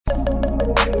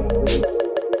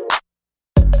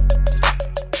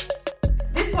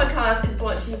podcast is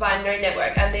brought to you by No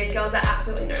Network, and these girls are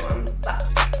absolutely no one. But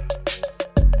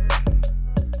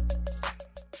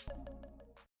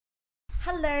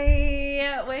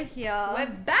Hello, we're here. We're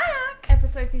back.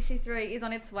 Episode 53 is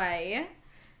on its way.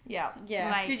 Yeah.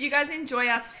 Yeah. Did you guys enjoy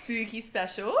our spooky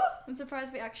special? I'm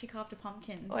surprised we actually carved a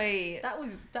pumpkin. Wait.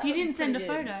 You didn't send a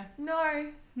photo. No,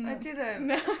 I didn't.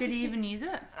 Did he even use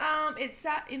it? It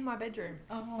sat in my bedroom.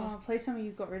 Oh, please tell me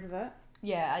you got rid of it.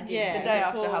 Yeah, I did. Yeah, the day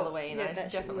before- after Halloween, yeah, I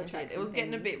that shit will definitely attract did. It was some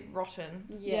getting a things. bit rotten.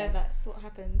 Yeah, Yes. that's what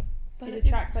happens. But it it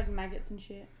attracts like maggots and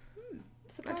shit.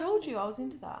 I told you I was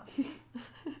into that.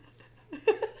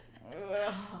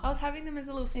 I was having them as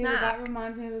a little Yeah, snack. that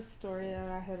reminds me of a story that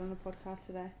I heard on the podcast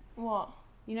today. What?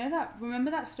 You know that? Remember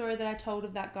that story that I told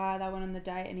of that guy that went on the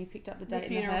date and he picked up the date in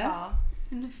the funeral hearse? car.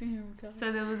 In the funeral car.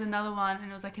 So there was another one, and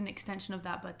it was like an extension of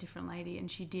that, but different lady, and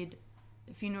she did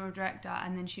the funeral director,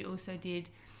 and then she also did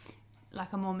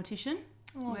like a mortician,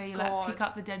 where you like pick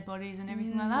up the dead bodies and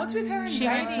everything like that. What's with her and She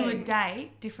went to a dating?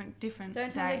 date, different Don't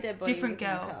date, tell the dead body different was in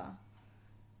the girl. car.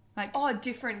 Like Oh, a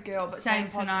different girl, but Same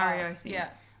same scenario podcast. thing. Yeah.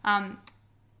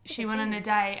 She went on a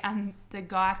date, and the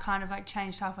guy kind of like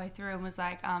changed halfway through and was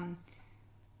like,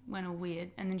 went all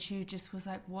weird, and then she just was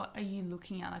like, "What are you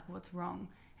looking at? Like, what's wrong?"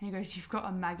 And he goes, "You've got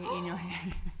a maggot in your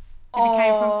head." And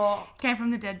it came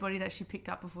from the dead body that she picked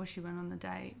up before she went on the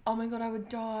date. Oh my god, I would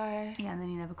die. Yeah, and then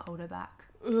he never called her back.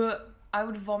 Ugh. I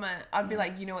would vomit. I'd be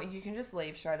like, you know what, you can just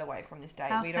leave straight away from this date.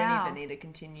 How We foul. don't even need to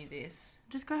continue this.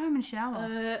 Just go home and shower.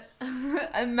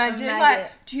 Imagine, maggot.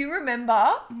 like, do you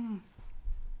remember? Mm.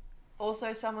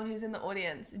 Also, someone who's in the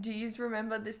audience. Do you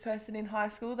remember this person in high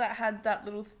school that had that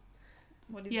little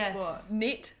What is Yes. what?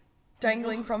 knit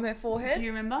dangling from her Do forehead? you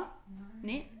remember?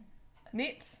 Knit?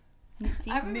 Knits? Knitsy?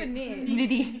 I remember Nit.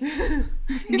 Nitty.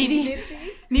 Nitty.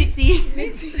 Nitsy?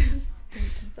 Nitsy.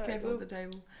 Sorry. Careful with the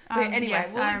table. But anyway,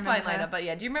 yes, we'll I explain remember later. her. But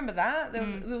yeah, do you remember that?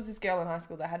 There was this girl in high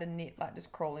school that had a knit like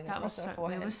just crawling That was across her so,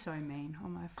 forehead. it was so mean. Oh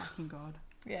my fucking god.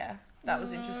 Yeah, that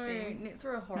was interesting. Nits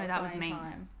were a horrifying that was me.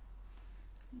 time.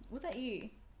 Was that you?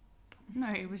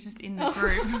 No, it was just in the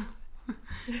group.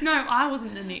 No, I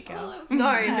wasn't the knit girl. No,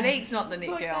 Monique's not the knit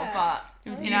Fuck girl, that. but It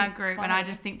was Oh, in yeah. our group, and I Funny.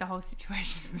 just think the whole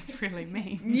situation was really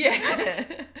mean. yeah.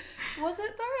 Was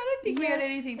it though? I don't think we had Yes,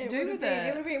 anything to it do would've with been-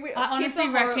 it. would've been- I kids honestly are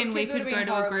horrible- reckon we kids could would've go been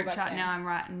to a horrible group back chat then. now and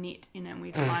write knit in it, and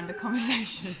we'd find a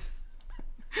conversation.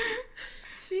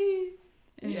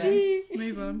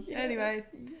 Move on. Anyway,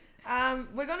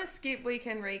 we're gonna skip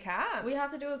weekend recap. We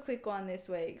have to do a quick one this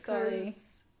week. Sorry.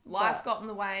 'cause life But got in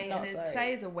the way, not and sorry.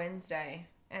 today is a Wednesday,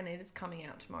 and it is coming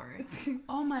out tomorrow.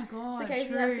 Oh my god, It's okay,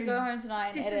 true. he has to go home tonight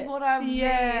and This edit. is what I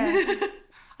Yeah. mean.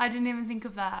 I didn't even think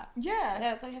of that. Yeah.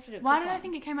 Yeah, so you have to do a Why quick did I one.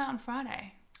 think it came out on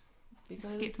Friday?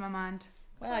 Because Skipped my mind.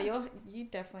 Wow, you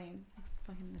definitely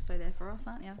fucking so there for us,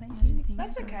 aren't you? I think. I didn't think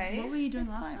That's of it. okay. What were you doing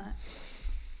That's last fine. night?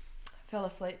 fell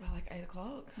asleep by like 8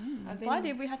 o'clock. I've been Why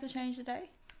did we have to change the day?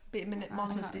 bit minute. Mom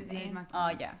was I busy. made my Oh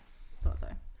comments. yeah, thought so.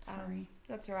 Sorry.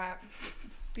 That's alright.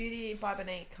 Beauty by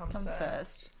Bonique comes Comes first.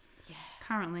 first.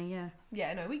 Currently, yeah.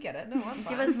 Yeah, no, we get it. No, I'm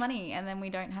Give fine. us money, and then we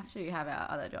don't have to have our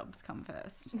other jobs come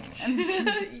first. And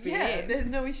just be yeah, it. there's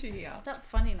no issue here. Stop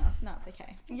funding us. No, it's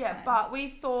okay. It's Yeah, fine. but we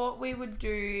thought we would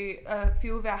do a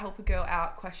few of our Help a Girl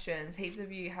Out questions. Heaps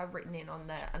of you have written in on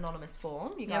the anonymous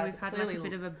form. You Yeah, guys we've are had clearly like a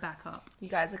bit of a backup. you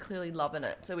guys are clearly loving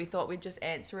it. So we thought we'd just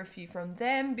answer a few from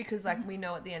them because like we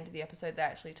know at the end of the episode they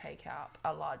actually take out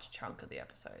a large chunk of the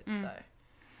episode. So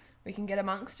we can get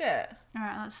amongst it. All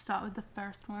right, let's start with the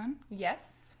first one. Yes.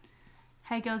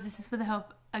 Hey girls, this is for the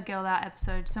Help a Girl Out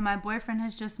episode. So my boyfriend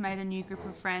has just made a new group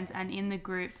of friends, and in the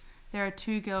group there are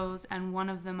 2 girls, and one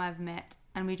of them I've met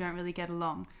and we don't really get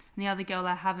along. And the other girl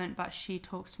I haven't, but she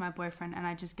talks to my boyfriend and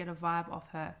I just get a vibe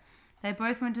off her. They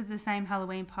both went to the same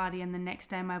Halloween party, and the next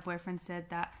day my boyfriend said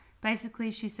that basically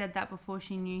she said that before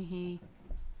she knew he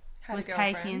Had a was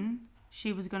girlfriend. taken,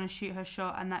 she was going to shoot her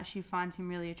shot, and that she finds him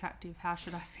really attractive. How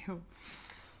should I feel?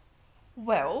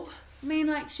 Well, I mean,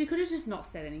 like, she could have just not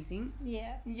said anything.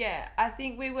 Yeah. yeah, I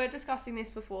think we were discussing this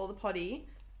before the potty,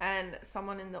 and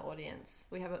someone in the audience,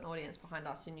 we have an audience behind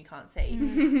us and you can't see,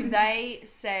 they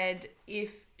said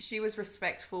if she was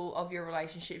respectful of your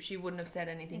relationship, she wouldn't have said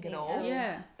anything at all.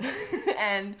 Yeah.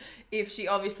 And if she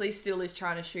obviously still is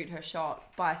trying to shoot her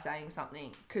shot by saying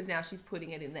something, because now she's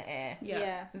putting it in the air.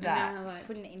 Yeah. And That. now, like,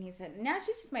 Putting it in his head. Now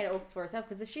she's just made it awkward for herself,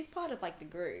 because if she's part of like the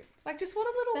group, Like, just what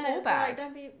a then little it's like, fallback.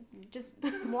 don't be just.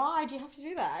 Why do you have to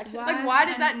do that? Why? Like, why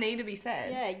did And- that need to be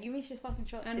said? Yeah, you miss your fucking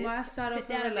shots. and sis. why start Sit off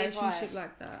down a and be relationship quiet.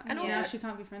 like that? And Now also- she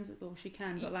can't be friends with, or she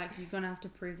can, but like, you're going to have to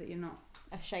prove that you're not.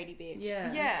 A shady bitch.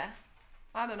 Yeah. Yeah.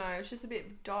 I don't know. It's just a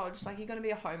bit dodged. Like, you're going to be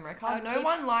a home wrecker. I'd No keep-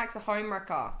 one likes a home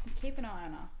wrecker. Keep an eye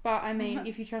on her. But I mean,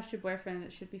 if you trust your boyfriend,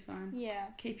 it should be fine. Yeah.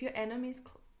 Keep your enemies...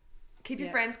 Keep your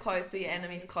Yeah. friends close, but your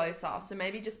enemies closer. So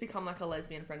maybe just become like a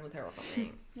lesbian friend with her or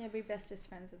something. Yeah, be bestest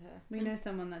friends with her. We know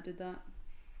someone that did that.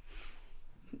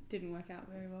 Didn't work out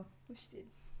very well. Well, she did.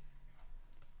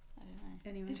 I don't know.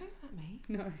 Anyway, talking about me?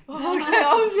 no. Oh, okay.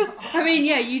 I was I mean,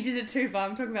 yeah, you did it too, but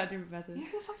I'm talking about a different person.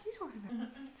 Who the fuck are you talking about?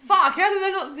 Fuck, how did I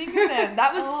not think of them?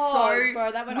 That was so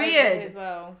bro, that went weird. over as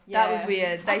well. That was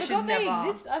weird. They I should forgot never.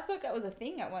 exist. I thought that was a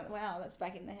thing. I went, wow, that's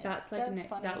back in the head. That's like funny.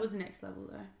 that was next level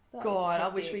though. That God,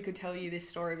 was I wish hectic. we could tell you this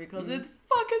story because Mm. it's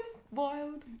fucking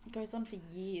wild. It goes on for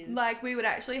years. Like, we would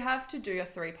actually have to do a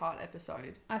 3-part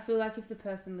episode. I feel like if the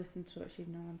person listened to it, she'd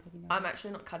know I'm talking about. I'm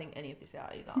actually not cutting any of this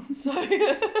out either. So, I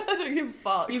don't give a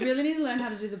fuck. You really need to learn how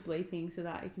to do the bleeping so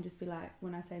that it can just be like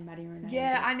when I say Maddie Renee.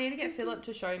 Yeah, I need to get Philip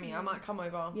to show me. I might come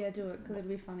over. Yeah, do it because it'd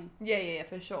be funny. Yeah,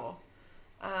 for sure.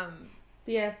 But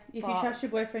yeah, if you But- trust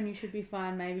your boyfriend, you should be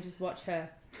fine. Maybe just watch her.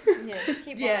 yeah, keep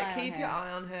Keep your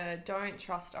eye on her. Don't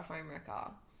trust a home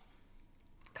wrecker.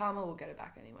 Karma will get it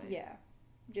back anyway. Yeah,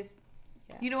 just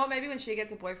You know what? Maybe when she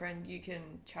gets a boyfriend, you can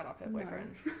chat up her No.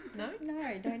 boyfriend. No?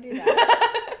 no, don't do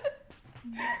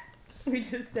that. We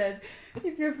just said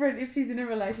if she's in a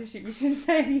relationship, you shouldn't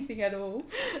say anything at all.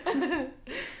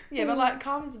 Yeah, but like,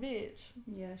 Karma's a bitch.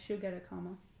 Yeah, she'll get a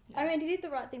karma. I mean, he did the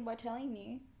right thing by telling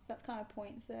you. That's kind of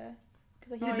points there.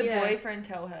 Because Did like, the yeah. boyfriend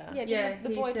tell her? Yeah, Yeah, the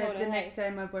he boy said told her, the hey. next day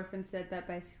my boyfriend said that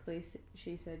basically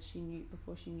she said she knew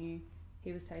before she knew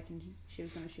he was taken, she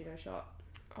was going to shoot her shot.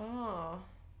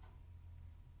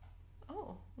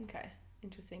 Oh, okay.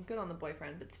 Interesting. Good on the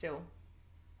boyfriend, but still.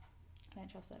 I don't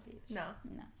trust that bitch. No.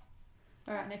 No.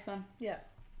 All right, next one. Yeah.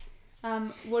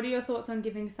 What are your thoughts on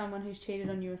giving someone who's cheated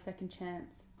on you a second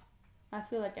chance? I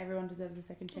feel like everyone deserves a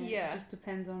second chance. Yeah. It just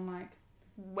depends on like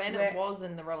When it was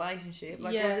in the relationship.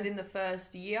 Like, Yeah. was it in the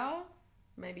first year?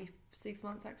 Maybe 6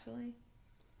 months, actually.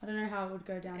 I don't know how it would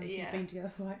go down if Yeah. you've been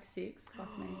together for like 6.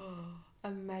 Fuck me.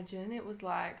 Imagine it was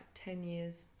like 10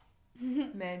 years.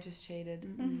 Man just cheated.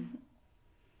 Mm-mm.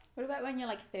 What about when you're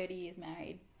like 30 years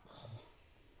married?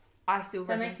 I still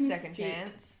That reckon makes me second sick.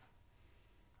 chance.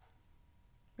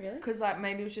 Really? Because, like,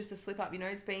 maybe it was just a slip up. You know,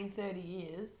 it's been 30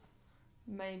 years.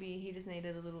 Maybe he just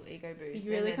needed a little ego boost.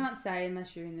 You really and then- can't say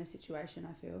unless you're in this situation,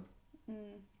 I feel.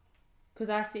 Mm. Because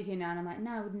I sit here now and I'm like,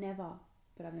 no, I would never.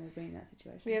 But I've never been in that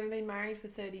situation. We haven't been married for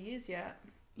 30 years yet.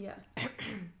 Yeah.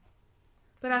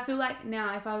 But I feel like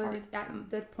now, if I was at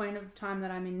the point of time that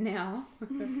I'm in now,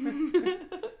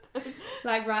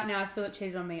 like right now, if Philip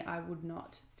cheated on me, I would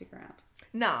not stick around.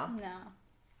 Nah. No.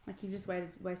 Like you've just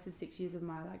wasted 6 years of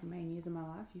my like main years of my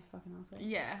life, you fucking asshole.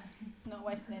 Yeah. Not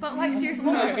wasting it. But, like, seriously,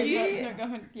 what would you... Not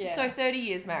going, yeah. So 30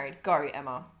 years married. Go,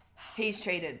 Emma. He's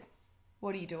cheated.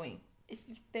 What are you doing? if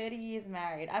you're 30 years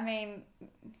married, I mean,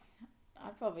 I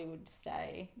probably would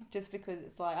stay just because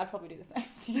it's like, I'd probably do the same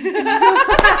thing.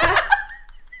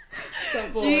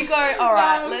 Do you go, all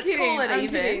right, No, I'm let's kidding, call it I'm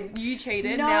even. kidding. You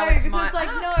cheated, No, now it's because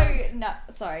my... no,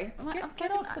 sorry. I'm Get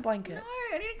fucking- off the blanket. No,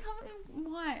 I need to come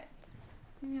in white.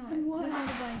 You know, What? They're all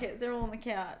the blankets. They're all on the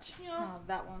couch. Oh,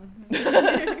 that one.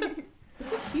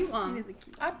 It's a cute It one. is a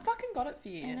cute. I fucking got it for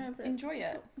you. I know, but Enjoy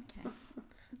it. Okay.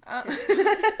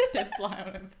 Dead fly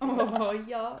on him. Oh,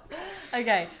 yeah.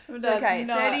 Okay. Okay,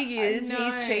 30 years,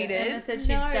 he's cheated. Anna said she'd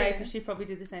No. stay because she'd probably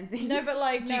do the same thing. No, but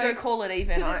like, Do you no. go call it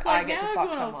even? 'Cause it's I like, get to now fuck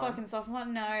everyone will someone. fucking stuff. I'm like,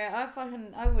 no,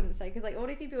 I wouldn't say, because like, what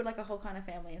if you build like a whole kind of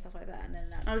family and stuff like that, and then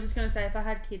that's... I was just going to say, if I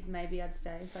had kids, maybe I'd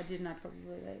stay. If I didn't, I'd probably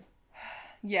leave.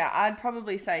 Yeah, I'd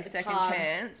probably say It's second hard.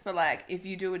 chance, but like, if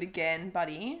you do it again,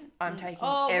 buddy, I'm taking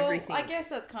Oh, well, everything. I guess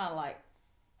that's kind of like,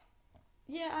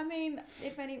 yeah. I mean,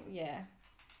 if any, yeah,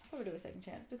 I'd probably do a second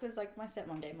chance because like my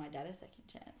stepmom gave my dad a second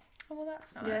chance. Oh, well,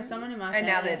 that's nice. Yeah, someone in my And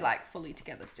now family- they're like fully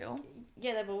together still.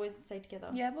 Yeah, they've always stayed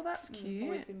together. Yeah, well, that's cute.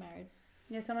 Always been married.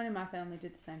 Yeah, someone in my family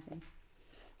did the same thing.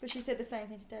 But she said the same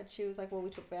thing to dad. She was like, well,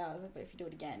 we took vows, but if you do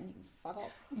it again, you can fuck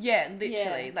off. Yeah,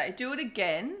 literally. Yeah. Like, do it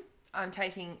again. I'm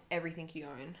taking everything you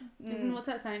own. Isn't what's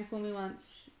that saying? Fool me once,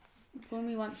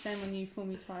 shame on you. Fool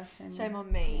me twice, Shame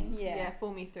on me. Yeah.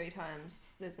 Fool me 3 times.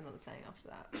 There's another saying after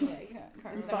that. Yeah, you can't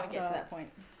Can't never fucked get to up. that point.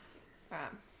 Right.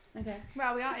 Okay,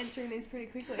 Wow, we are answering these pretty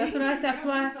quickly. that's what I. That's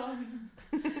why. Fool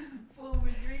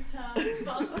me 3 times,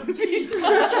 fuck a piece.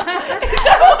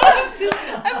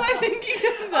 Am I thinking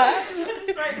of that?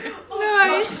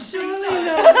 No, surely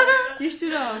not. You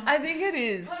should have. I think it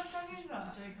is. What song is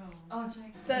that? J. Cole. Oh, J. Cole.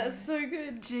 That's so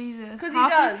good. Jesus. Because he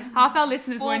does. Half our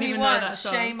listeners Fool won't me even know that once,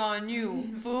 song. shame on you.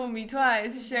 Fool me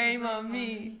twice, shame on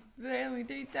me. Fail me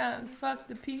 3 times, fuck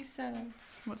the peace out.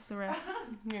 What's the rest?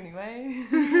 Anyway.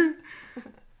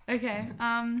 Okay.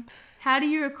 How do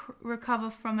you recover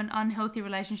from an unhealthy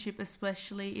relationship,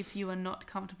 especially if you are not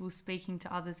comfortable speaking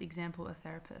to others? Example, a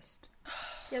therapist.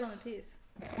 Get on the piss.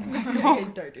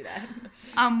 God. Don't do that.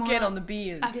 Well, Get on the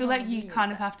beers. I feel like you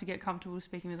kind of have to get comfortable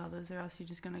speaking with others, or else you're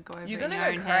just gonna go over. You're it in gonna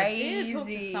your go own head. crazy. You need to talk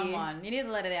to someone. You need to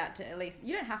let it out to at least.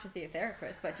 You don't have to see a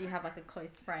therapist, but do you have like a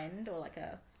close friend or like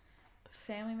a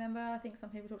family member? I think some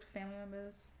people talk to family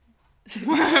members.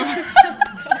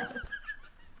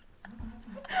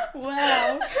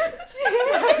 Wow.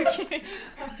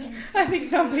 I think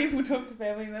some people talk to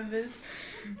family members.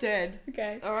 Dead.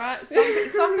 Okay. All right.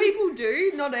 Some people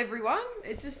do, not everyone.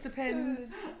 It just depends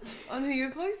on who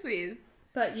you're close with.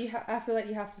 But I feel like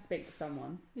you have to speak to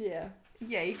someone. Yeah.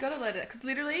 Yeah, you gotta let it, because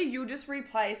literally you'll just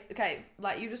replace. Okay,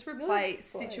 like you just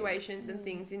replace slow. situations and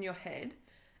things in your head,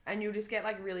 and you'll just get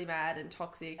like really mad and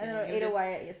toxic. And then it'll you'll eat just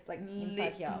away at your like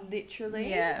inside here. Literally.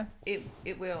 Yeah. It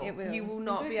will. It will. You will You'll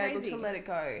not go be able crazy. to let it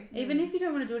go. Even if you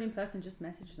don't want to do it in person, just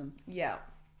message them. Yeah.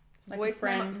 Like a voice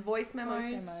friend. voice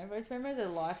memos. Voice memos are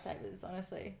lifesavers,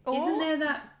 honestly. Or- Isn't there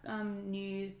that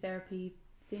new therapy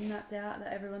thing that's out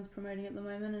that everyone's promoting at the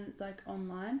moment, and it's like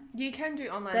online? You can do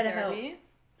online BetterHelp. therapy.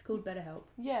 It's called BetterHelp.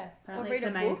 Yeah. Apparently, it's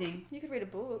amazing. You could read a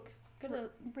book.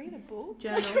 Read a book.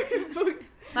 Journal,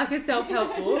 like a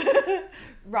self-help book.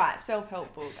 Right,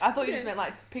 self-help book. I thought you just meant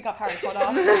like pick up Harry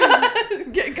Potter,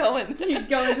 get going. You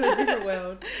go into a different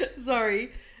world.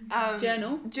 Sorry.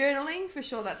 Journal. Journaling for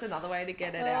sure. That's another way to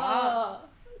get it out.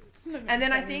 And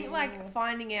then I think like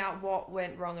finding out what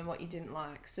went wrong and what you didn't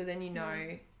like, so then you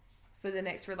know for the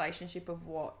next relationship of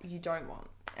what you don't want,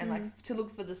 and like to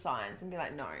look for the signs and be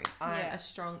like, no, I'm a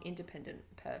strong, independent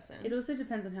person. It also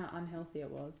depends on how unhealthy it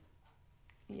was.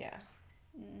 Yeah.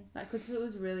 Like, because if it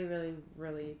was really, really,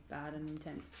 really bad and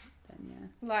intense, then yeah,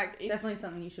 Like if, definitely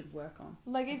something you should work on.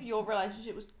 like if your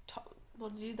relationship was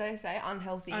what did they say?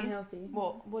 Unhealthy. Unhealthy.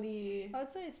 What do you? I would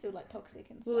say it's still like toxic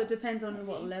and stuff. Well, it depends on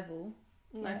what level.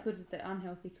 Yeah. Like, could the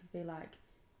unhealthy could be like,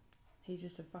 he's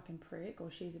just a fucking prick,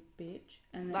 or she's a bitch,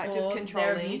 and then, Like, or just they're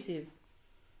controlling. abusive,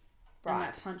 and Right.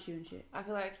 like punch you and shit. I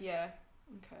feel like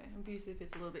okay, abusive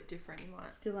is a little bit different. You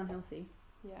might. Still unhealthy.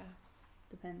 Yeah.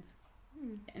 Depends.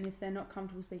 And if they're not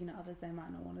comfortable speaking to others, they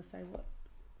might not want to say what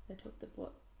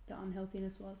what the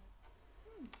unhealthiness was.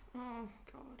 Oh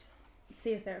God.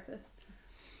 See a therapist.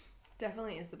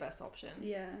 Definitely is the best option.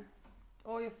 Yeah.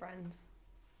 Or your friends.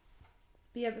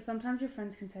 But yeah, but sometimes your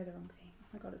friends can say the wrong thing. Oh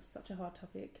my God, it's such a hard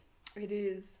topic. It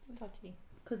is. It's touchy.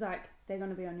 Because like they're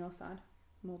gonna be on your side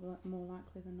more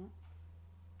likely than not.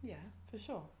 Yeah, for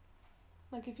sure.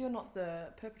 Like if you're not the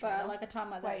perpetrator. But like a time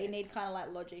like that, you Wait. need kind of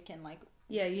like logic and like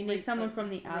Yeah, you need someone from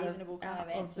the out reasonable kind of of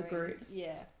the answering. group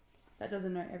Yeah. that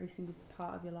doesn't know every single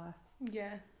part of your life.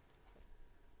 Yeah.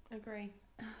 Agree.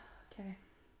 Okay.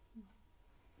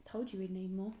 Told you we'd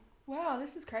need more. Wow,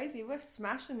 this is crazy. We're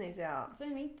smashing these out. It's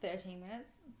only 13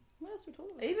 minutes. What else are we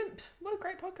talking about? Even what a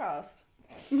great podcast.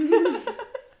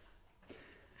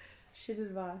 Shit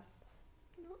advice.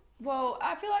 Well,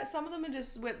 I feel like some of them are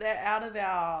just they're out of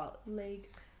our League.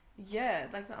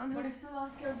 like the What unhealthy. if the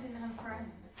last girl didn't have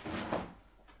friends?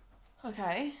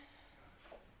 Okay.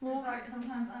 Because like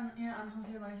sometimes in an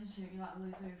unhealthy relationship, you like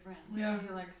lose all your friends. Yeah. Because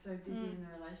you're like so busy in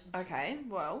the relationship. Okay.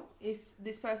 Well, if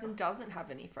this person doesn't have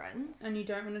any friends, And you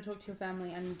don't want to talk to your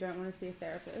family and you don't want to see a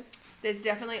therapist. there's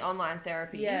definitely online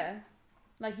therapy. Yeah.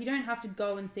 Like you don't have to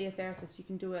go and see a therapist. You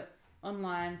can do it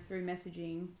online through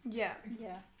messaging. Yeah.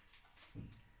 Yeah.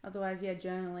 Otherwise, yeah,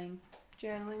 journaling.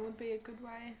 Journaling would be a good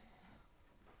way.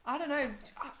 I don't know.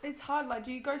 It's hard. Like,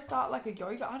 do you go start like a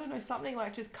yoga? I don't know, something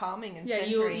like just calming and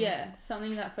centering.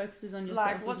 Something that focuses on yourself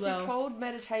Like, what's as well. this called?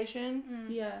 Meditation.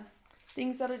 Yeah.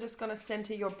 Things that are just gonna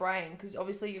center your brain, because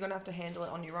obviously you're gonna have to handle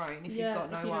it on your own if you've got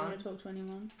no if you one. don't want to talk to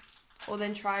anyone. Or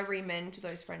then try remend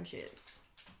those friendships.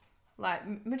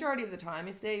 Like majority of the time,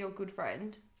 if they're your good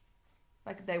friend,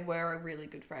 like they were a really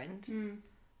good friend.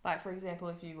 Like for example,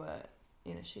 if you were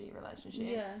in a shitty relationship,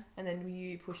 Yeah. and then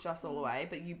you pushed us all away,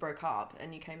 but you broke up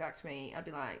and you came back to me, I'd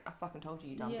be like, I fucking told you,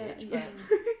 you dumb bitch. But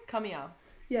come here.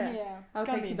 Yeah. Yeah. I'll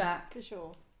Come take you in. back. For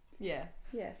sure. Yeah.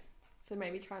 Yes. So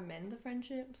maybe try and mend the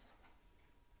friendships.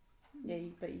 Yeah,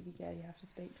 but you have to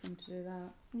speak to them to do that.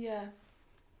 Yeah.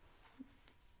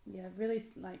 Yeah, really,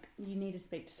 like you need to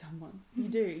speak to someone. You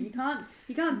do. You can't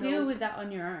deal No. with that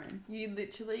on your own. You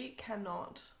literally can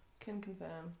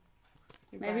confirm.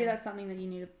 Your Maybe brain. that's something that you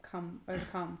need to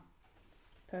overcome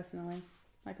personally,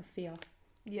 like a fear.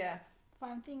 Yeah.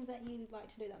 Find things that you like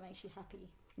to do that makes you happy.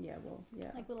 Yeah, well,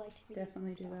 yeah, Like little activities. definitely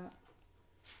and do stuff. that.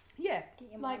 Yeah.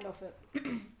 Get your Like- mind off it.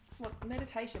 What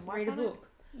meditation? Why Read a can't I- book.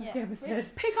 Yeah. Emma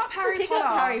said. Pick up Harry Pick Potter.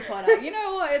 up Harry Potter. You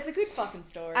know what? It's a good fucking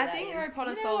story. I that think is. Harry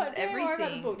Potter You know solves what? Don't worry about the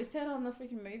everything. book. Just turn on the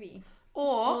freaking movie.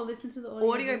 Or Or listen to the audio.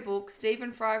 audiobook.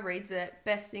 Stephen Fry reads it.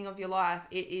 Best thing of your life.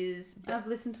 It is I've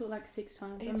listened to it like 6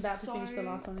 times. I'm It's about to finish the so-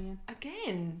 last one again.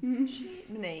 again. Shit,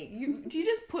 Monique. Do you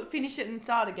just finish it and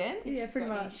start again? Yeah, pretty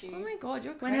Got an much. issue. Oh my god,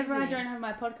 you're crazy. Whenever I don't have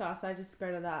my podcast, I just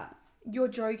go to that. You're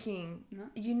joking. No.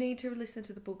 You need to listen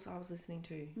to the books I was listening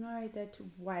to. No, they're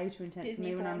way too intense Disney for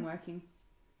me when porn. I'm working.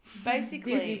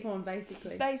 Basically. Disney porn,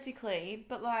 basically. Basically,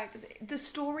 but like the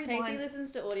Casey storyline,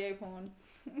 listens to audio porn.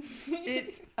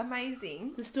 it's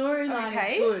amazing. The storyline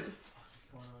Okay. is good.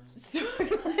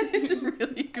 Storyline is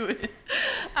really good.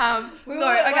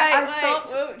 I stopped.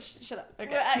 Well, shut up.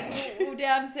 Okay. We were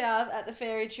down south at the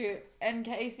ferry trip, and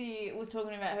Casey was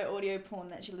talking about her audio porn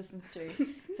that she listens to.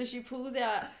 So she pulls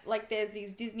out, like, there's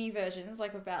these Disney versions,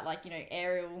 like, about, like, you know,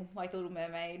 Ariel, like, The Little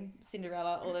Mermaid,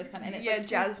 Cinderella, all those kind of... And it's Yeah, like, full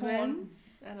Jasmine.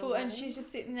 porn. And she's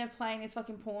just sitting there playing this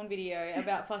fucking porn video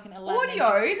about fucking Aladdin.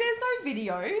 Audio. There's no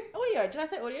video. Audio. Did I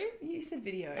say audio? You said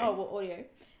video. Oh, well, audio.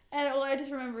 And all I just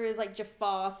remember is, like,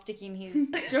 Jafar sticking his...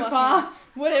 Jafar. fucking-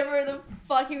 whatever the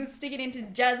fuck he was sticking into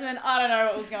Jasmine. I don't know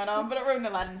what was going on, but it ruined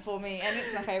Aladdin for me, and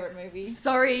it's my favourite movie.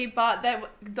 Sorry, but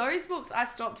those books I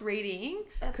stopped reading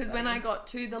because when I got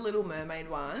to the Little Mermaid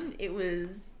one, it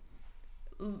was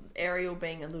Ariel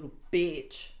being a little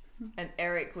bitch, and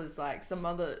Eric was like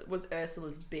was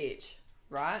Ursula's bitch,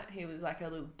 right? He was like a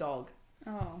little dog,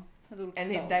 Oh, a little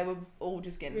and dog. they were all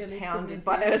just getting Really pounded submissive.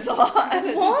 by Ursula, and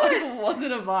it What? just like,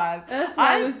 wasn't a vibe.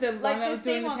 Ursula was the one like that the was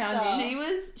doing sea the monster.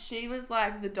 pounding. She was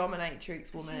like the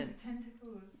dominatrix woman. She's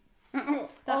tentacles.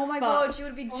 Oh my fucked. god, she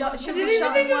would be Oh, she I would didn't be even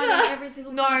shoving think of one in that. every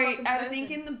single No, fucking I person.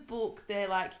 think in the book they're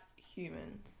like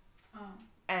humans. Oh.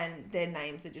 And their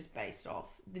names are just based off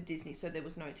the Disney, so there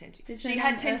was no tentacle. Is She her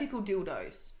had name tentacle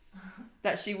dildos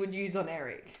that she would use on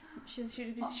Eric. She would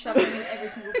be shoving them in every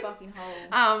single fucking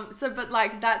hole. But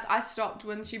like I stopped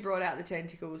when she brought out the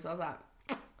tentacles. I was like,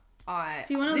 If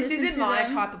you wanna this listen isn't to my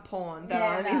them- type of porn that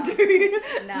Yeah, I'm no.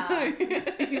 into. Nah. So,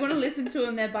 If you want to listen to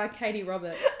them, they're by Katie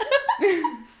Roberts.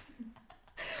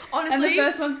 honestly, And the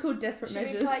first one's called Desperate Should we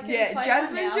Measures. play- Can yeah, we play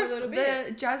Jasmine. one now a little bit?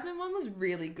 The Jasmine one was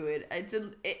really good.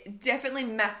 Definitely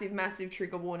massive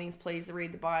trigger warnings. Please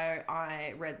read the bio.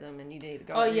 I read them, and you need to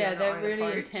go. Oh in yeah, your they're own really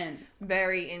approach. intense.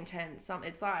 Very intense.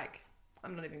 It's like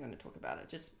I'm not even going to talk about it.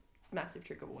 Just massive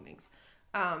trigger warnings.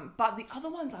 But the other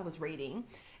ones I was reading,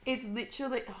 it's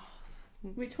literally.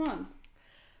 Which ones?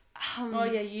 Oh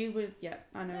yeah, you would. Yeah,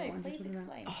 I know what No, ones you're please talking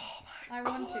about. explain. Oh my I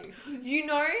want to. You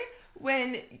know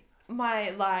when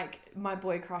my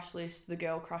boy crush list, the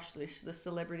girl crush list, the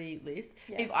celebrity list.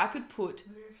 Yeah. If I could put.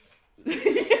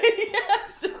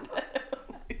 Yes.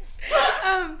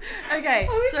 Okay. I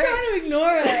was so trying to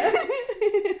ignore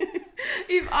it.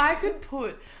 if I could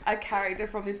put a character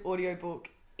from this audiobook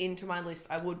into my list,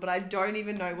 I would, but I don't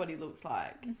even know what he looks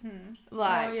like.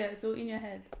 Like, Oh yeah, it's all in your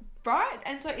head. right?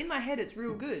 And so in my head, it's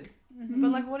real good.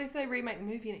 But like, what if they remake the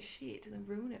movie and it's shit and they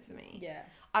ruin it for me? Yeah.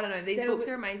 I don't know. These There books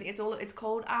w- are amazing. It's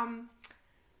called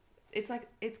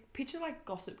it's picture like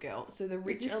Gossip Girl. So the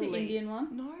rich Is this elite. the Indian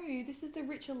one? No, this is the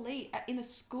rich elite in a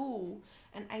school.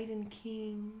 And Aiden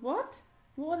King. What?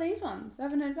 What are these ones? I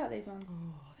haven't heard about these ones.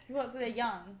 What? So they're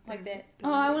young, like they're.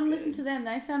 Oh, I want to Really listen good. to them.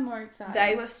 They sound more exciting.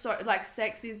 They were so like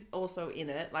sex is also in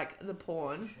it, like the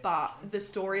porn, but the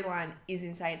storyline is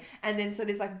insane. And then so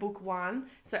there's like book one.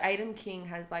 So Aiden King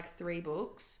has like 3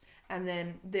 books, and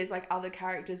then there's like other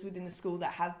characters within the school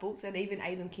that have books, and even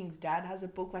Aiden King's dad has a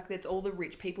book. Like that's all the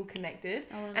rich people connected,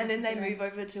 I wanna and then listen they to them. move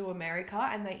over to America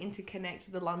and they interconnect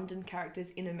the London characters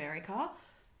in America.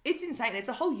 It's insane. It's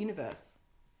a whole universe.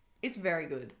 It's very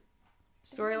good.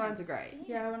 Storylines are great.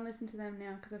 Yeah, I want to listen to them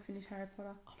now because I finished Harry Potter.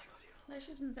 Oh my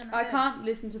god, I can't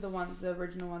listen to the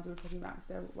original ones we were talking about because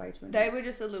they're way too intense. they were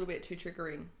just a little bit too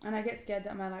triggering. And I get scared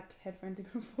that my like headphones are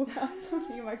gonna fall out.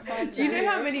 Something in my clients. Do you know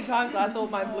how many times I thought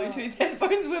my Bluetooth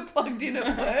headphones were plugged in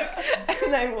at work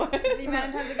and they weren't? The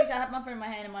amount of times I have my phone in my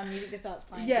hand and my music just starts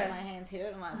playing because Yeah. my hands hit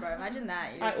it. I'm like, bro, imagine that.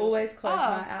 I always close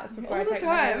my apps before I all the take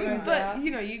my time, headphones but out.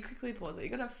 you know, you quickly pause it. You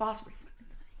gotta have fast reflexes.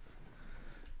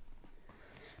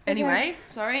 Anyway,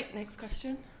 sorry. Next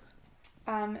question.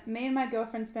 Me and my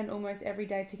girlfriend spend almost every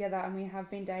day together, and we have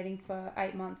been dating for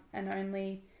 8 months, and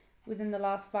only within the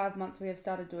last 5 months we have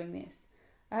started doing this.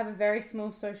 I have a very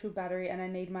small social battery and I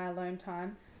need my alone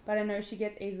time, but I know she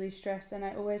gets easily stressed, and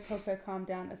I always help her calm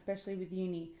down, especially with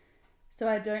uni. So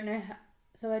I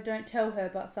don't tell her,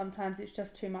 but sometimes it's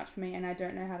just too much for me, and I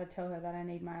don't know how to tell her that I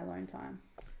need my alone time.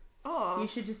 Oh. You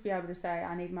should just be able to say,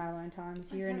 I need my alone time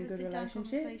if you're in a good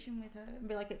relationship. Conversation with her and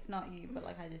be like, it's not you, but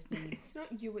like I just need. It's not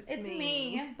you, it's It's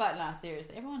me. But no,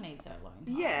 seriously, everyone needs their alone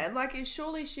time. Yeah, like,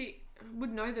 surely she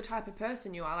would know the type of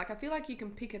person you are. Like, I feel like you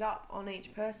can pick it up on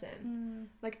each person.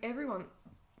 Like, everyone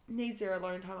needs their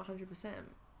alone time 100%.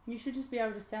 You should just be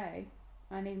able to say,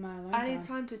 I need my alone time. I need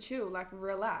time to chill, like,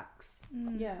 relax.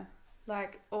 Yeah.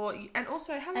 Like, and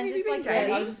also, how long And have you just, been like,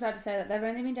 dating? I was just about to say that they've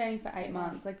only been dating for 8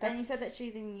 months. Like, and you that's said that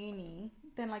she's in uni.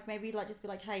 Then like maybe like just be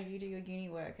like, hey, you do your uni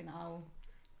work and I'll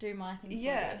do my thing.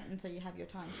 Yeah. For you. And so you have your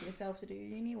time to yourself to do your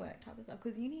uni work type of stuff.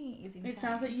 Because uni is insane. it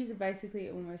sounds like you basically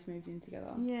almost moved in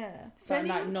together. Yeah. But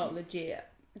Spending- like not legit.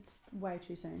 It's way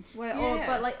too soon. Well, Yeah.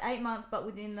 but like 8 months, but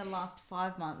within the last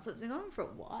 5 months, it's been going on for a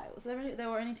while. So they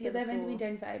were only But together. they've only for, been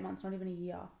dating for 8 months, not even a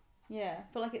year. Yeah,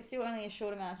 but like it's still only a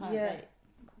short amount of time. Yeah.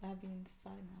 They have been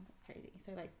deciding now. That's crazy.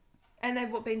 So like, And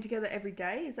they've been together every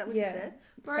day? Is that what Yeah. you said?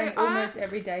 Spend Bro, almost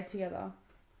every day together.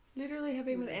 literally have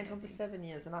been with Anton for 7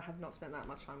 years and I have not spent that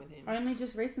much time with him. Only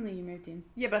just recently you moved in.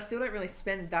 Yeah, but I still don't really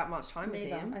spend that much time with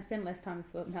Neither. him. I spend less time with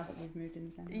Philip now that we've moved in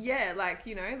the same house. Yeah, like,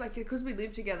 you know, like, because we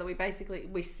live together,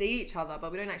 we see each other,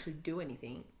 but we don't actually do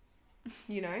anything.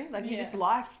 You know? Like, you Yeah. just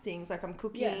life things. Like, I'm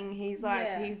cooking, he's like,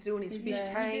 Yeah. he's doing his fish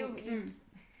Yeah. tank. you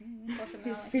wash them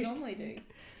His out like fish you normally do.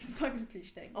 His fucking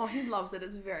fish tank. Oh, he loves it.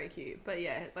 It's very cute. But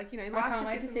yeah, like, you know, I life can't just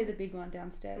wait to gets see in- the big one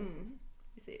downstairs.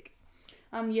 Sick.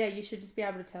 Yeah, you should just be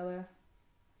able to tell her.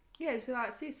 Yeah, just be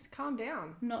like, sis, calm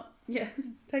down. Not, yeah,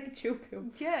 take a chill pill.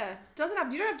 Yeah. You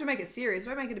don't have to make it serious.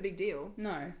 Don't make it a big deal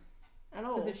No, at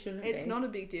all. because it shouldn't It's be. not a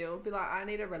big deal. Be like, I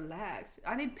need to relax.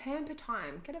 I need pamper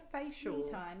time. Get a facial. Me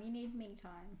time. You need me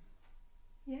time.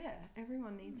 Yeah,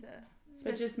 everyone needs it.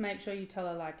 But just make sure you tell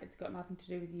her, like, it's got nothing to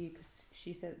do with you, because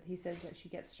he says that she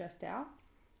gets stressed out.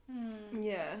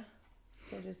 Yeah.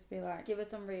 So just be like, Give her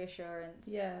some reassurance.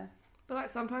 yeah, But like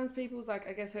sometimes people's like,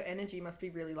 I guess her energy must be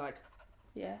really like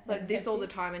yeah. this all the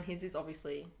hectic, time, and his is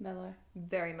obviously mellow.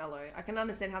 very mellow. I can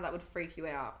understand how that would freak you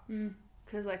out.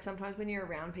 Because like sometimes when you're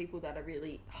around people that are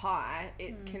really high,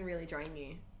 it can really drain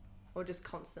you, or just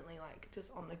constantly like just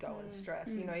on the go and stress.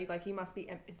 You know, like he must be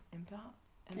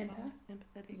empathetic.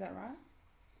 Is that right?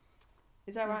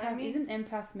 Is that right, Empath- Amy? Isn't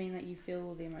empath mean that you feel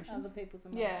all the emotions? Other people's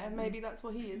emotions. Yeah, maybe that's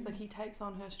what he is. Like he takes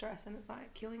on her stress, and it's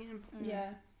like killing him.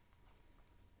 Yeah.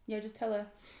 Yeah, just tell her.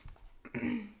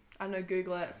 I know.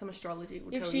 Google it. Some astrology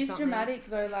will If tell you she's something. dramatic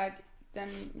though, like, then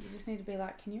you just need to be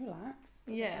like, can you relax?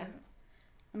 Yeah,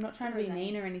 I'm not trying to Can be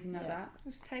relate. mean or anything like Yeah. that.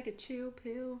 just take a chill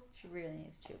pill. She really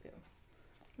needs chill pill.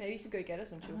 Maybe you could go get her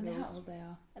some I chill wonder how pills. old they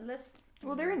are. Unless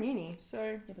Well, they're in uni, so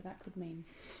Yeah, but that could mean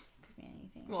could be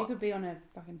anything. What? she could be on a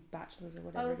fucking bachelor's or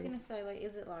whatever. I was it is. gonna say, like,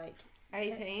 is it like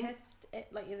 18. is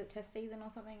it test season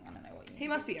or something? I don't know what you. He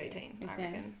must be 18. I reckon.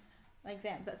 Exams. Like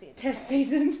exams. That's it. Test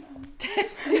season.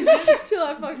 Test Till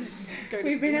I fucking go to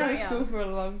We've been out of don't school ya? for a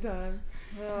long time.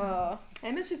 Oh.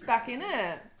 Emma's just back in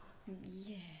it.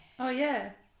 Yeah. Oh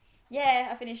yeah. Yeah,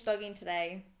 I finished dogging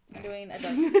today. I'm doing a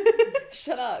dog.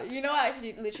 Shut up. You know, I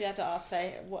actually literally had to ask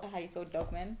today how you spell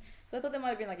dogman. So I thought there might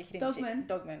have been like a hidden Dogman?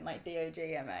 Dogman, like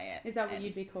Dogman. Is that what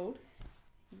you'd be called?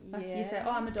 Like Yeah. you say, oh,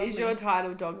 I'm a dogman. Is your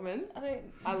title Dogman? I don't.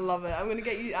 I love it. I'm gonna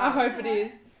get you. I hope it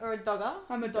is. Or a dogger.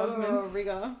 I'm a Dogger dogman. or a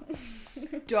rigger.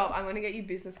 Stop. I'm gonna get you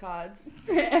business cards.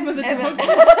 Emma the Emma. dog.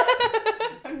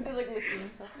 I'm just like looking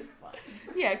and stuff. It's fine.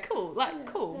 Yeah, cool. Like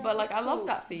cool. Yeah, but like that's I love cool.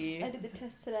 that for you. I did the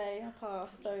test today. I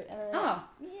passed. So and then Oh.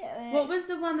 yeah. Then What was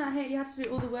the one that you had to do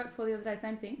all the work for the other day?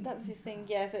 Same thing. That's this thing.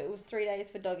 Yeah. So it was 3 days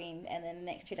for dogging, and then the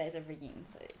next 2 days of rigging.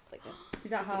 So it's like a Is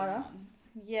that harder?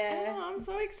 Yeah. Oh, I'm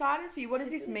so excited for you. What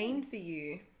does this mean for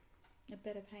you? A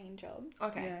better paying job.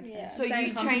 Okay. Yeah. So Same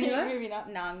you company change. though? Moving up.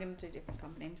 No, I'm going to do a different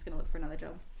company. I'm just going to look for another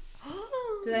job.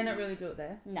 Do they not really do it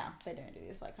there? No, they don't do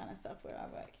this like kind of stuff where I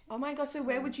work. Oh my god. So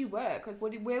where would you work? Like,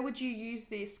 where would you use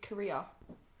this career?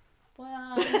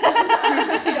 Well,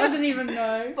 She doesn't even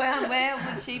know. Well, where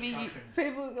would she be?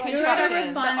 people like You're at a Construction.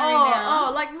 refinery now.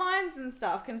 oh, like mines and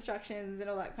stuff, constructions and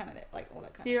all that kind of like all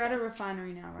that kind So you're of at a stuff.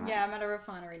 refinery now, right? Yeah, I'm at a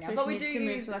refinery now, So but she we needs do to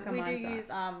move use to, like, a we mine do site. use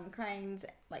cranes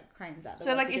at the So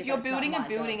work like we if do, you're but it's not building a my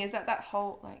building, job. is that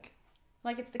whole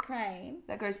like it's the crane.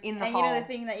 that goes in the And hole? you know the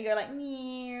thing that you go like,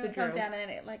 it comes drill. down and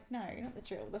it like no, not the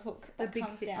drill, the hook The that big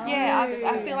comes thing. down. Yeah, Oh.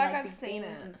 I feel like And, I've big seen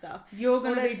beams it. and stuff. You're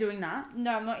going Well, to be there's- doing that?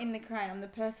 No, I'm not in the crane. I'm the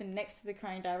person next to the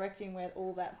crane directing where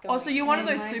all that's going. Oh, so you're one of Oh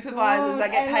those my supervisors God.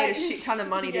 that get And, paid like- a shit ton of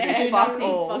money to Yeah, do fuck nothing,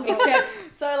 all. fuck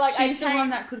Except so like she's I the one change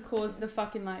that could cause the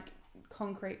fucking, like,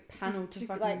 concrete panel to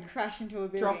fucking like crash into a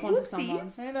building. drop onto Whoopsies.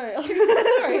 someone. I know.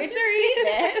 Sorry, it's just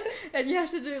there, and you have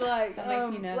to do like That makes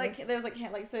me nervous. like there was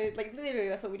like so like literally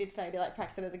that's what we did today. We like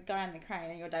practice. So there's a guy in the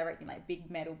crane, and you're directing like big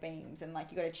metal beams, and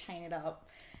like you got to chain it up,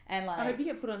 and like. I hope you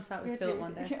get put on site with Philip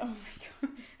one day. Oh my god!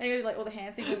 And you do like all the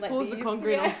hand signals like Pours these. the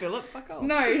concrete yeah. on Philip. Fuck off.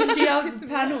 No, she has the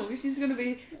panel. She's gonna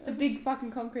be the big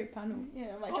fucking concrete panel,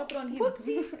 Yeah, I'm like drop it on him.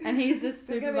 Whoopsie. and he's the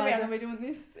So it's gonna be around and supervisor. we're doing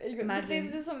this. And you got Imagine.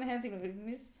 This is some of the hand signals. We're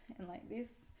doing this and like this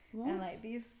What? and like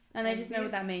this. And they just know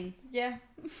what that means. Yeah.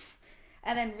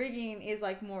 And then rigging is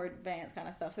like more advanced kind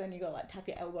of stuff. So then you got to like tap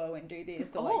your elbow and do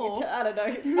this or Oh. like I don't know.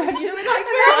 Imagine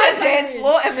On a dance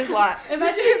floor, Emma's like,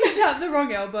 Imagine if you tap the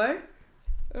wrong elbow.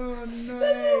 Oh no.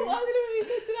 That's what I literally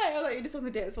said today. I was like, you're just on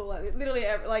the dance floor, like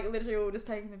literally, we were just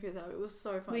taking the piss out. It was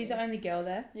so Were funny. you the only girl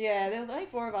there? Yeah, there was only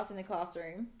 4 of us in the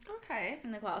classroom, okay,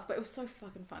 in the class, but it was so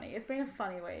fucking funny. It's been a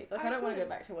funny week. Like, I don't want to go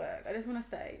back to work. I just want to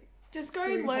stay. just go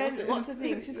Doing and learn courses. lots of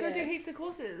things. Just go Yeah. do heaps of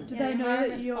courses. Did Yeah, they the know that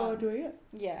environment's you're fun. doing it?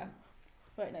 Yeah.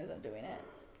 Boat knows I'm doing it.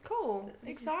 Cool,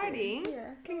 Which is exciting. good. Yeah.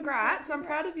 Congrats! I'm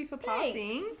proud of you for Thanks.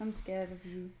 passing. I'm scared of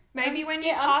you. Maybe I'm when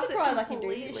scared- you I'm pass it surprised I can do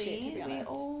this completely, shit, to be we honest.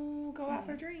 all go out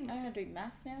for a drink. I know how to do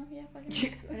maths now. Yeah, if I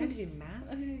can. I know to do math.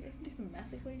 I can do some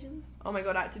math equations. Oh my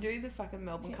god, I had to do the fucking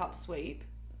Melbourne Yeah. Cup sweep.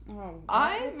 Oh,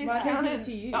 I why did they give miscounted. it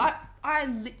to you? I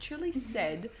literally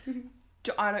said,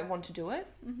 I don't want to do it.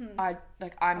 Mm-hmm. I'm Oh,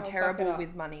 fuck terrible it up.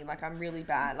 with money. Like I'm really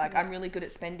bad. Like I'm really good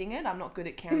at spending it. I'm not good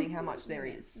at counting how much there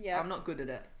is. Yeah. I'm not good at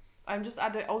it. I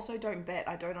also don't bet.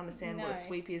 I don't understand what a No.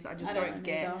 sweep is. I just I don't don't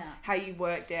get either. No. how you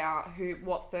worked out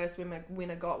what first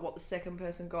winner got, what the second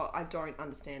person got. I don't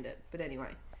understand it. But anyway,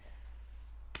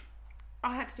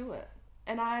 I had to do it.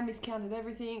 And I miscounted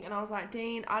everything, and I was like,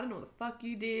 Dean, I don't know what the fuck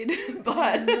you did,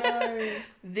 but No.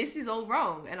 this is all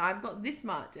wrong, and I've got this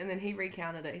much. And then he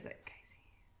recounted it. He's like, Casey,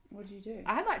 What'd you do?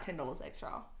 I had like $10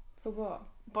 extra. For what?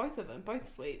 Both of them,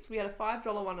 both sweeps. We had a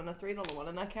 $5 one and a $3 one,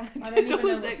 and I counted I don't even know $10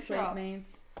 what extra. sweep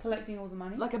means. Collecting all the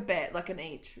money? Like a bet, like an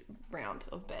each round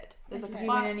of bet. There's Okay. like Did a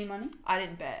you win five. any money? I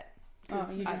didn't bet. Oh,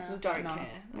 'cause you I just was don't like, no.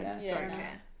 care. Yeah. I Yeah, don't no.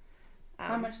 care.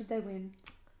 How much did they win?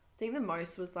 I think the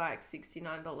most was like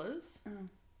 $69, Oh. and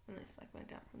they just like went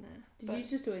down from there. Did But you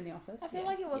just do it in the office? I feel Yeah.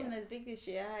 like it wasn't as big this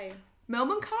year, hey?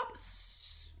 Melbourne Cup,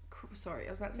 sorry,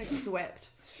 I was about to say swept.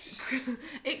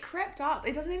 It crept up.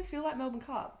 It doesn't even feel like Melbourne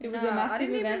Cup. It was No, a I massive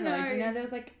didn't even event though. Do you know. know there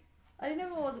was like I didn't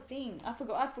know it was a thing. I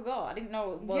forgot. I didn't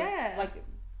know it was Yeah. like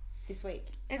this week.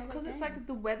 It's I was because it's "Damn." like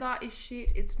the weather is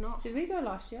shit. It's not. did we go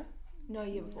last year? No,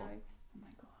 year No. before. Oh my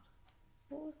god.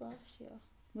 What was last year?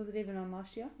 Was it even on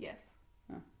last year? Yes.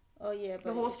 Oh yeah, but The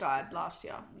it horse was died just- last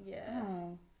year. Yeah.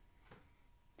 Oh.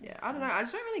 Yeah, I don't know. I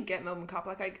just don't really get Melbourne Cup.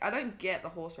 Like, I don't get the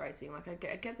horse racing. Like,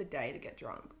 I get the day to get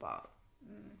drunk, but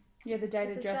Yeah, the day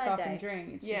It's to a dress sad up day. and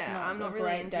drink. It's Yeah, just not I'm not a really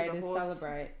great into day the to horse-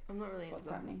 celebrate. I'm not really into What's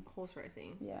the happening? horse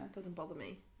racing. Yeah. It doesn't bother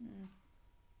me. Mm.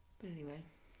 But anyway,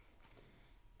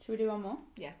 Should we do one more?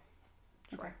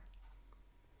 sure.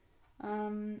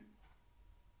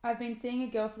 I've been seeing a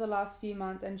girl for the last few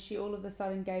months, and she all of a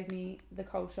sudden gave me the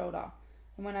cold shoulder.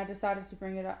 And when I decided to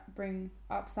bring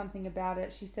up something about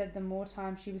it, she said the more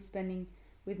time she was spending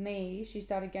with me, she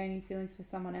started gaining feelings for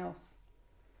someone else.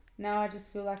 Now I just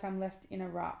feel like I'm left in a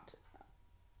rut.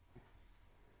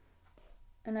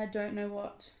 And I don't know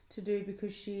what to do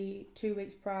because she 2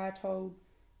 weeks prior told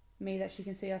me that she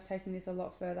can see us taking this a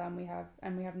lot further, and we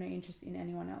have no interest in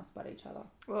anyone else but each other.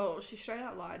 Well, she straight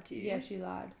out lied to you. Yeah, she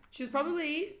lied. She was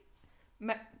probably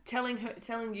telling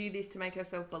you this to make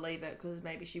herself believe it because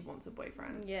maybe she wants a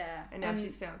boyfriend, Yeah. and now And-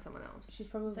 she's found someone else. She's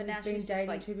probably So now been she's just dating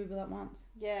like- 2 people at once.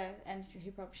 Yeah, and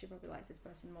she probably likes this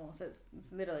person more. So it's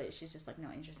literally she's just like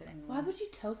not interested anymore. Why would you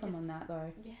tell someone that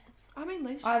though? Yeah, that's I mean,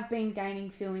 Leash. I've been gaining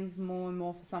feelings more and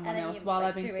more for someone And then else you, while like,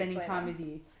 I've been 2 weeks spending time later. with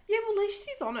you. Yeah, well, Leash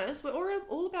is honest. We're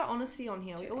all about honesty on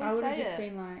here. We I always would have say just it.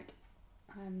 been like,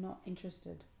 I'm not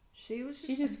interested. She was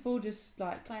She's just full, just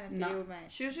like, playing the nah. field, mate.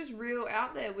 She was just real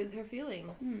out there with her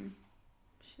feelings. Hmm.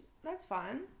 That's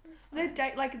fine. That's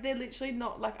They're literally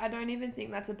not like. I don't even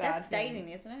think that's a bad That's thing. dating,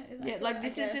 isn't it? Yeah, like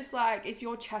this is just like if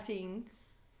you're chatting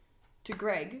to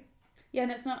Greg. Yeah,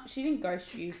 and it's not. She didn't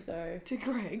ghost you, so To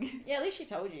Greg. Yeah, at least she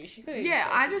told you. She could. Yeah,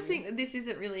 I just think that this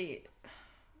isn't really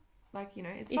like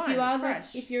it's if fine. you are It's like,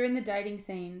 fresh. if you're in the dating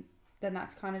scene, then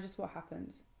that's kind of just what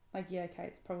happens. Like, yeah, okay,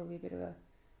 it's probably a bit of a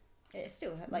it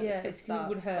still like yeah, it still it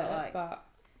would sucks, hurt, but like but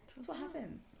that's what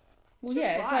happens. well, Just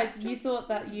yeah, it's life, like you thought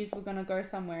that yous were gonna go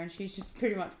somewhere, and she's just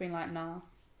pretty much been like, nah.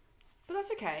 But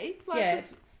that's okay. Like, Yeah,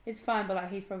 just, It's fine, but like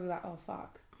he's probably like, oh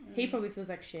fuck. He probably feels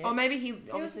like shit. or maybe He was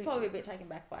obviously probably a bit taken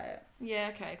back by it.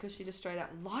 yeah, okay, because she just straight out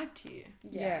lied to you.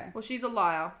 Yeah. Well, she's a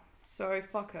liar, so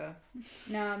fuck her.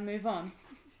 Now move on.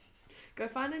 Go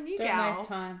find a new Don't gal. waste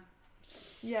time,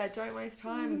 Yeah, don't waste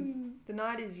time. The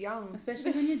night is young.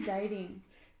 especially when you're dating.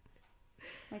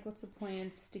 Like, what's the point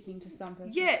in sticking to some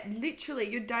person? Yeah, literally,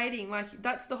 you're dating. Like,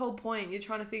 that's the whole point. You're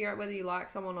trying to figure out whether you like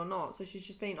someone or not. So she's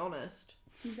just being honest.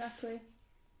 Exactly.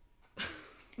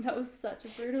 That was such a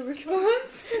brutal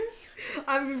response.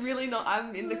 I'm really not.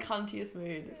 I'm in the cuntiest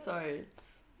mood. So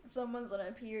Someone's on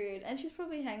her period, and she's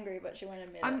probably hangry, but she won't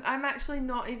admit it. I'm actually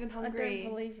not even I hungry.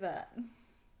 don't believe that.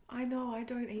 I know. I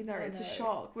don't either. I It's a know.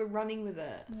 shock. We're running with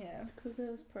it. Yeah. It's because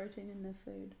there was protein in their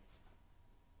food.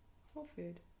 What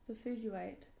food? The food you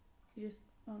ate. You just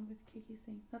on with Kiki's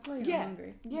thing. That's why you're Yeah. not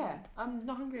hungry. Yeah, I'm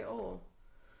not hungry at all.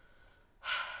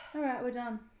 Alright, we're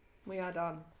done. We are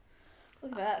done.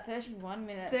 Look at that, 31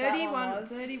 minutes. that one 31. was.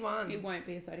 31. It won't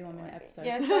be a 31-minute episode.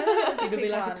 Yeah, so that was a It'll be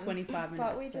quick like one. a 25-minute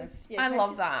But we episode. just, I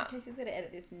love that. Casey's gonna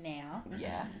edit this now.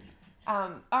 Yeah. All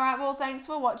right. Well, thanks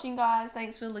for watching, guys.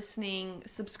 Thanks for listening,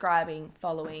 subscribing,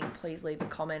 following. Please leave a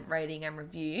comment, rating, and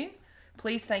review.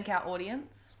 Please thank our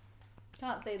audience.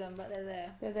 Can't see them, but they're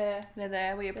there. They're there. They're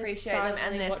there. We They're appreciate them and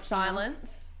silently their watching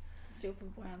silence. Still from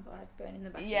Brown's eyes burn in the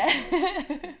back.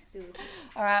 Yeah. Still.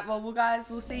 All right. Well, guys,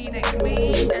 we'll see you next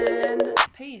week and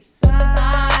peace.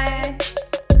 Bye.